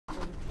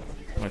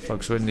Right,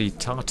 folks, we're in the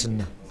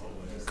Tartan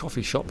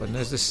coffee shop, and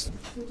there's this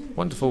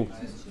wonderful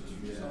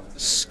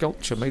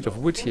sculpture made of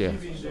wood here.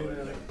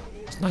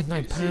 It's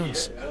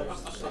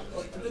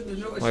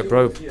 £99. Right,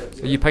 bro,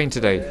 are you paying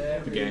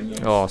today? Again, yes.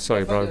 Oh,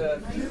 sorry, bro.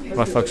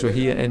 Right, folks, we're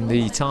here in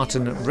the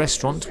Tartan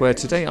restaurant, where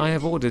today I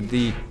have ordered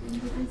the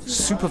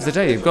soup of the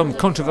day. We've gone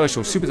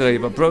controversial soup of the day,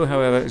 but bro,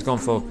 however, has gone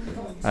for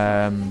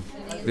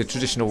the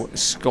traditional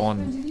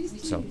scone.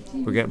 So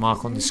we'll get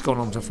Mark on the scone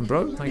on from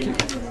bro. Thank you.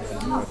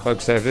 Right,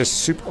 folks, there's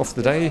soup of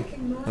the day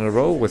and a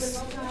roll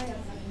with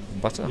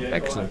butter.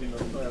 Excellent.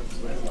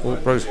 Oh,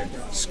 bro's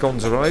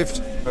scone's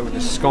arrived. Oh, the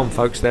scone,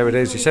 folks, there it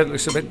is. You said it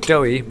looks a bit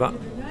doughy, but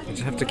you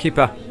just have to keep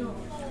it.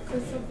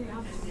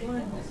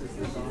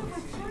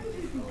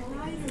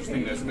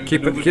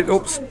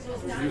 Oops.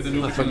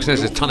 Folks,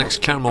 there's a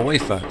Tonix caramel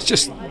wafer. It's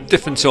just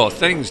different sort of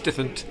things,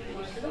 different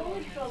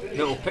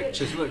little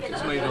pictures. Look,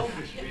 it's made of.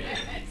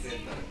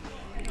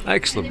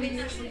 Excellent.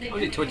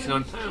 Only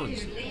 £29. I wonder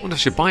if I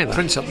should buy that.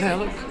 Prints up there,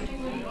 look.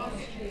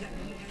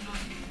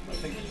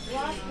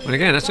 And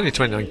again, that's only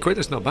 29 quid.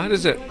 That's not bad,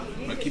 is it?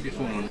 Right, keep your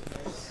phone on.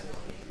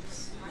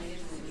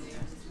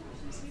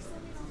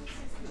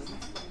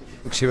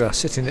 Looks, we are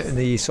sitting in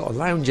the sort of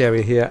lounge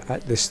area here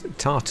at this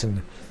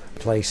tartan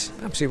place.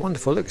 Absolutely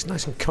wonderful. Look, it's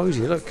nice and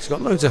cosy. Look, it's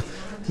got loads of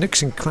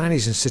nooks and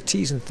crannies and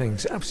settees and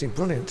things. Absolutely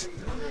brilliant.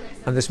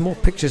 And there's more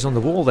pictures on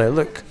the wall there.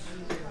 Look,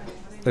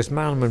 there's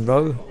Marilyn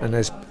Monroe and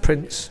there's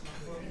Prince.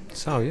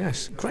 So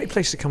yes, great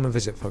place to come and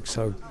visit, folks.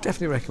 So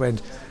definitely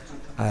recommend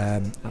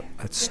a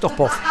stop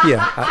off here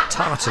at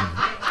Tartan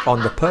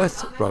on the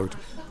Perth Road.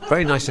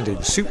 Very nice indeed.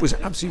 The soup was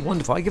absolutely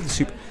wonderful. I give the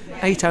soup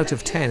 8 out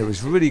of 10. It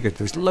was really good.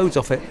 There was loads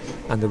of it,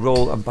 and the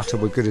roll and butter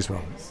were good as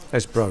well.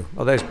 There's bro.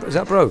 Oh, is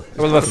that bro?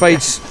 Well, I'm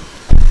afraid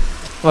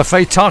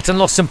Tartan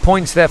lost some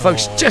points there,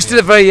 folks. Just at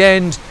the very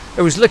end,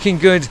 it was looking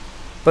good,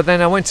 but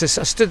then I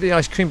stood at the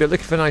ice cream bit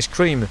looking for an ice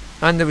cream,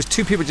 and there was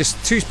two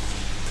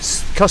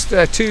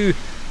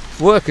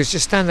workers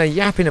just standing there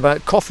yapping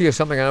about coffee or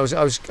something, and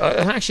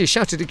I actually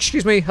shouted,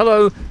 "Excuse me,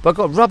 hello," but I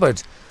got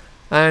rubbered.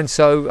 And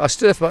so I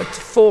stood there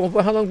for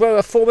about how long,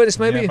 bro? 4 minutes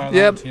maybe?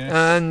 Yeah. Yes.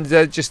 And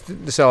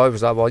so I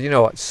was like, well, you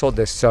know what, sod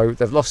this. So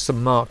they've lost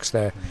some marks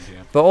there.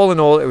 Yeah. But all in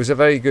all, it was a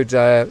very good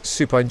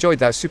soup. I enjoyed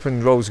that. Soup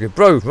and rolls were good.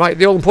 Bro, right,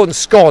 the all-important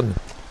scone.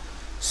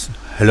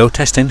 Hello,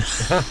 testing.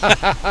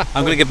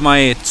 I'm going to give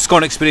my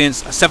scone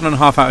experience a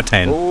 7.5 out of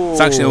 10. Ooh, it's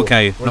actually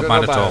okay. Not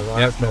bad at all. Right,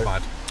 yeah, not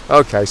bad.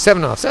 Okay,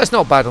 7.5. So that's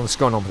not bad on the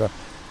sconeometer.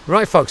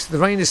 Right, folks, the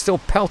rain is still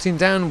pelting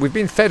down. We've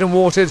been fed and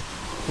watered.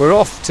 We're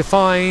off to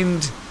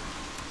find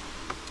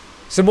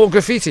some more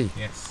graffiti.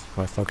 Yes.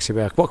 Right, folks, here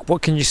we are.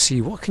 What can you see?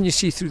 What can you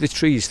see through the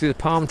trees, through the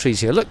palm trees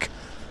here? Look,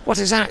 what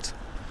is that?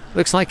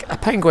 Looks like a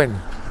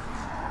penguin.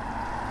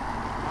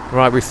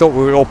 Right, we thought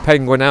we were all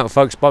penguin out,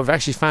 folks, but we've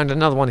actually found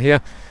another one here.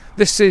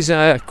 This is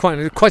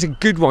quite a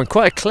good one,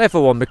 quite a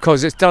clever one,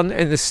 because it's done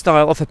in the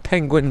style of a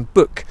penguin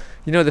book.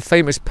 You know the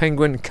famous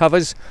penguin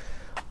covers?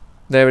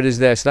 There it is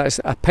there. So that's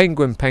a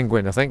penguin,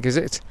 I think, is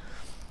it?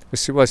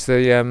 This was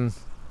the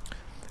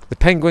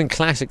Penguin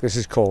Classic, this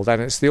is called,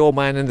 and it's The Old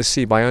Man and the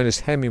Sea by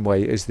Ernest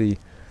Hemingway is the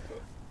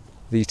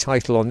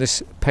title on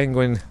this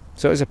penguin.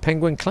 So it's a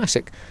Penguin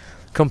Classic,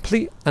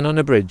 complete and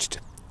unabridged.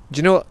 Do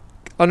you know what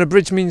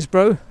unabridged means,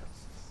 bro?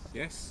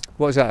 Yes.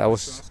 What is that?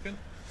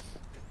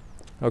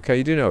 Okay,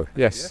 you do know.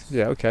 Yes.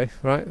 Yeah. Okay.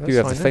 Right. You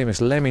have the famous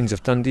lemmings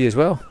of Dundee as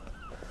well.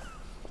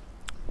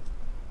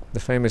 The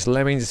famous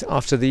lemmings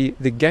after the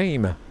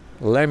game.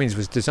 Lemmings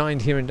was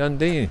designed here in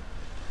Dundee.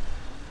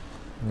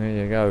 There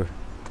you go.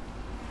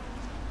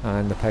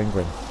 And the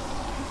penguin.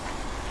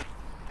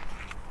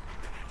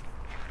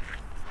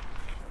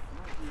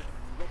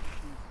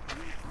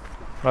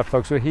 Right,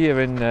 folks, we're here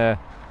in the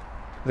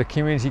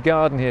community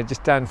garden here,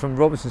 just down from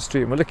Robinson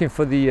Street, and we're looking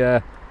for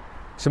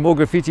some more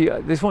graffiti.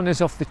 This one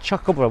is off the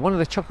Chuckle Brother, one of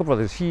the Chuckle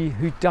Brothers,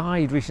 who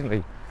died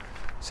recently.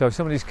 So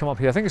somebody's come up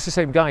here. I think it's the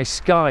same guy,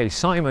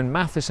 Simon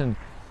Matheson.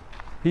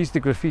 He's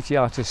the graffiti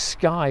artist,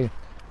 Sky,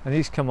 and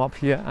he's come up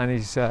here and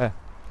he's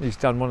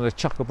done one of the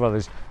Chuckle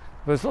Brothers.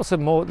 There's lots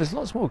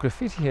more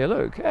graffiti here.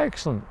 Look,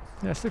 excellent.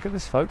 Yes, look at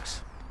this,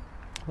 folks.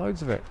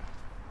 Loads of it.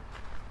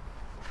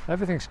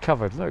 Everything's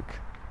covered. Look,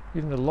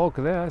 even the log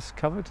there is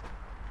covered.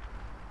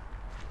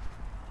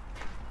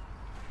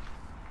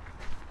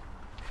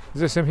 Is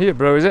this him here,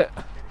 bro? Is it?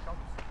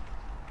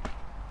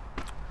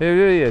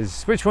 Here he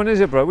is. Which one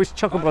is it, bro? Which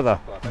Chuckle Brother?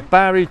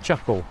 Barry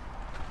Chuckle.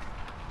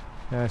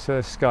 Yeah, so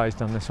this guy's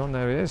done this one.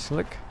 There he is.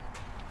 Look.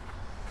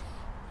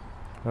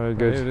 Very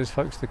good. Here it is,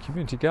 folks, the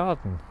community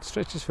garden. It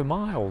stretches for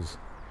miles.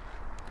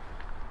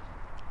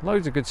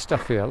 Loads of good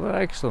stuff here. Look,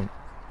 excellent.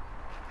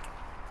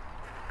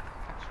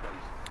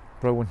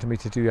 Bro wanted me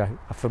to do a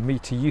from me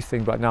to you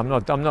thing, but no, I'm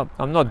not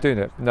doing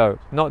it. No,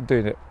 not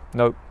doing it.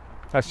 No.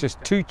 That's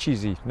just too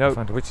cheesy. No. I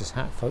found a witch's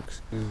hat,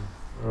 folks. Thank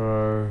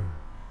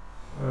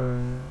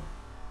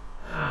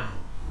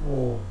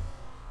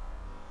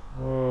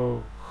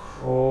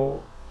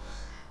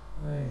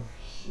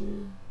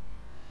you.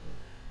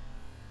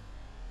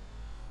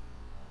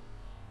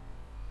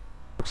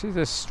 See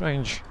this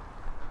strange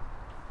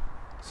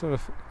sort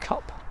of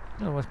cup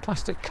Oh, a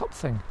plastic cup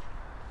thing.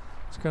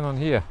 What's going on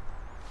here?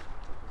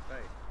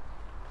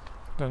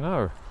 Don't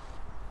know.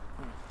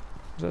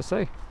 What does that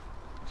say?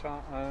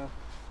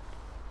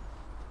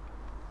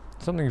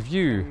 Something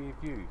view.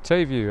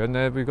 Tay view,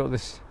 and we've got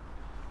this.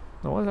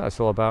 Oh, what that's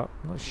all about?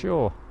 I'm not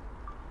sure.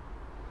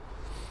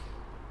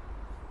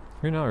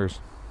 Who knows?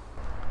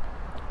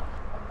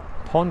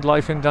 Pond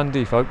life in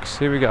Dundee, folks.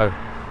 Here we go.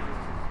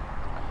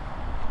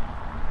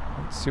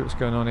 Let's see what's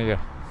going on here.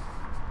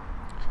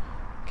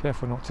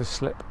 Careful not to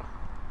slip.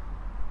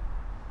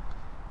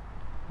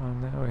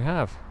 And there we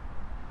have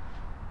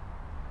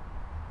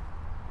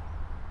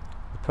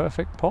the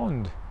perfect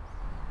pond.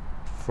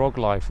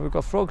 Froglife. We've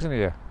got frogs in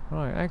here.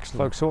 Right, excellent.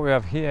 Folks, what we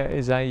have here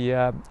is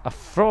a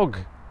frog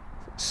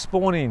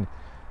spawning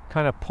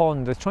kind of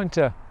pond. They're trying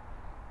to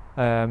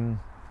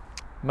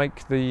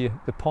make the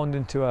pond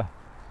into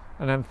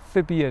an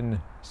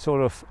amphibian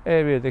sort of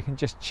area. They can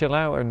just chill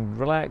out and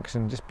relax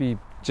and just be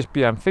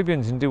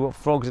amphibians and do what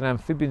frogs and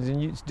amphibians and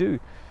newts do.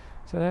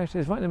 So there it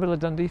is, right in the middle of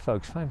Dundee,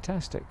 folks.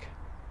 Fantastic.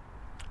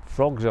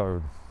 Frog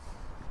zone.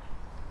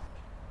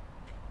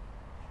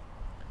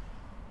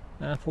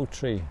 Apple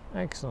tree.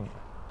 Excellent.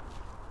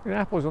 Look at the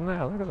apples on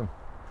there, look at them.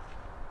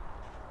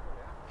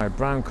 Right,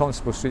 Brown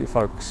Constable Street,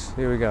 folks.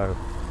 Here we go.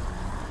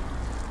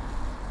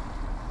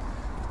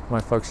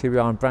 Right, folks, here we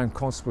are on Brown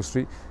Constable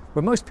Street,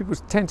 where most people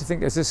tend to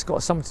think this has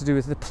got something to do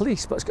with the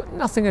police, but it's got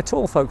nothing at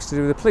all, folks, to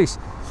do with the police.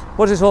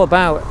 What it's all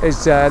about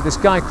is this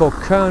guy called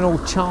Colonel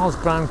Charles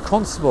Brown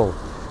Constable,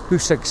 who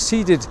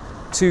succeeded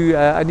to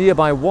a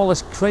nearby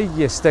Wallace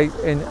Craigie estate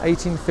in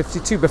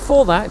 1852.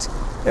 Before that,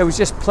 it was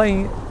just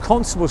plain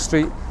Constable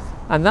Street,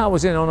 and that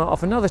was in honour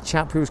of another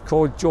chap who was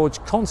called George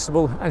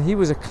Constable, and he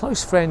was a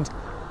close friend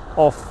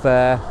of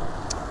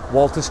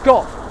Walter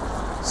Scott.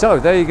 So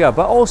there you go.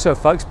 But also,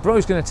 folks,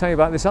 Bro's going to tell you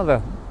about this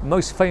other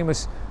most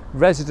famous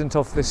resident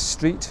of this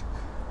street,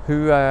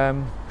 who I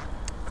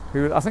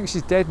think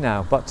she's dead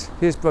now, but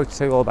here's Bro to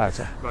tell you all about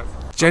her. Right.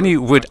 Jenny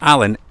Wood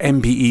Allen,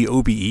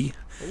 MBEOBE,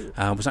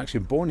 was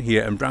actually born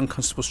here in Brown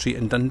Constable Street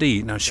in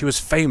Dundee. Now, she was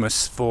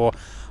famous for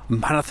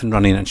marathon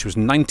running, and she was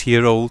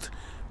 90-year-old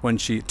when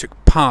she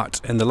took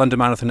part in the London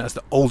Marathon as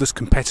the oldest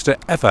competitor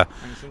ever.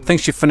 I think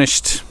she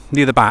finished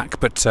near the back,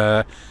 but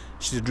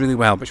she did really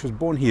well. But she was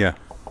born here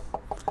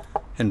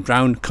in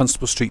Brown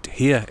Constable Street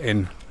here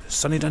in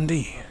sunny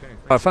Dundee.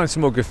 I found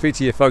some more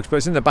graffiti here, folks, but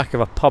it's in the back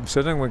of a pub,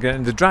 so I don't want to get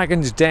in. The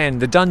Dragon's Den,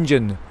 the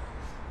dungeon.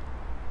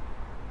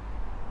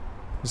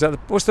 Is that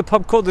what's the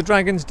pub called? The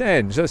Dragon's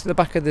Den. So it's at the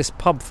back of this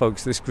pub,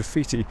 folks, this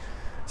graffiti.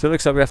 So it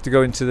looks like we have to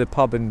go into the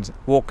pub and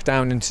walk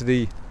down into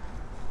the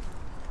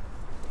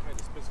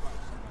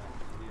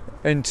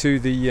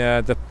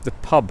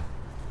pub.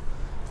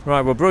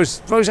 Right, well,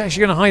 Bro's actually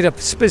going to hide a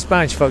SPiS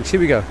badge, folks. Here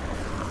we go.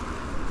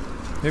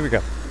 Here we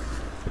go.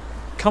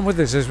 Come with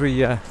us as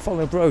we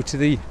follow Bro to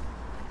the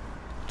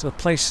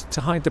place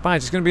to hide the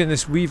badge. It's going to be in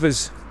this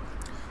weaver's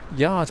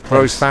yard place.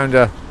 Bro's found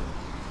a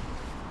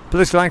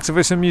political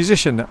activist and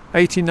musician,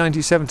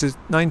 1897 to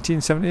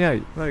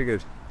 1978. Very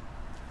good.